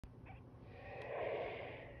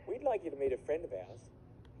like you to meet a friend of ours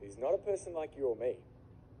who's not a person like you or me.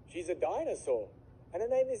 She's a dinosaur, and her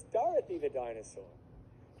name is Dorothy the dinosaur.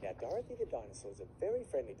 Now, Dorothy the dinosaur is a very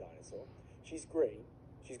friendly dinosaur. She's green,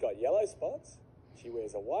 she's got yellow spots, she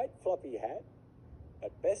wears a white floppy hat,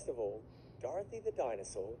 but best of all, Dorothy the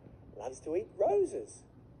dinosaur loves to eat roses.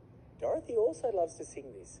 Dorothy also loves to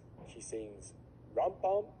sing this. She sings,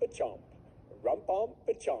 rum-pum-pa-chomp,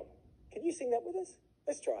 rum-pum-pa-chomp. Can you sing that with us?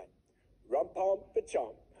 Let's try it.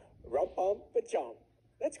 Rum-pum-pa-chomp, rum-pum-pa-chomp.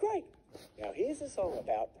 That's great. Now here's a song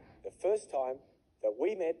about the first time that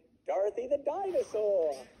we met Dorothy the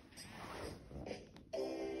dinosaur.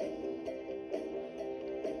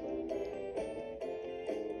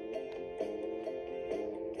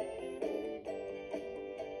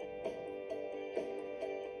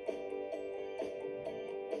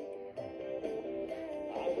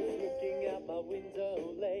 My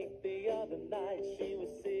window late the other night, she was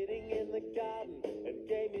sitting in the garden and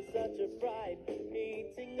gave me such a fright,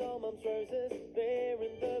 eating all Mum's roses there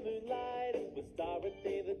in the moonlight. It was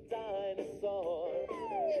Dorothy the dinosaur.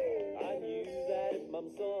 I knew that if Mum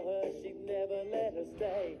saw her she'd never let her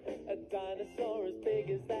stay. A dinosaur as big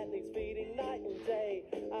as that needs feeding night and day.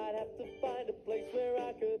 I'd have to find a place where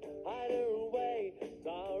I could hide her away.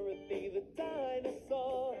 Dorothy the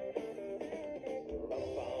dinosaur.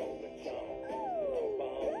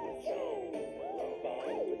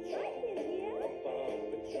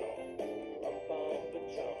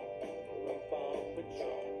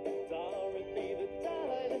 Dorothy the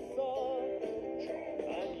dinosaur.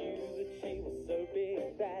 I knew that she was so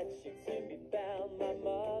big that she'd soon be found. My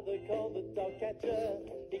mother called the dog catcher.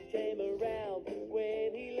 He came around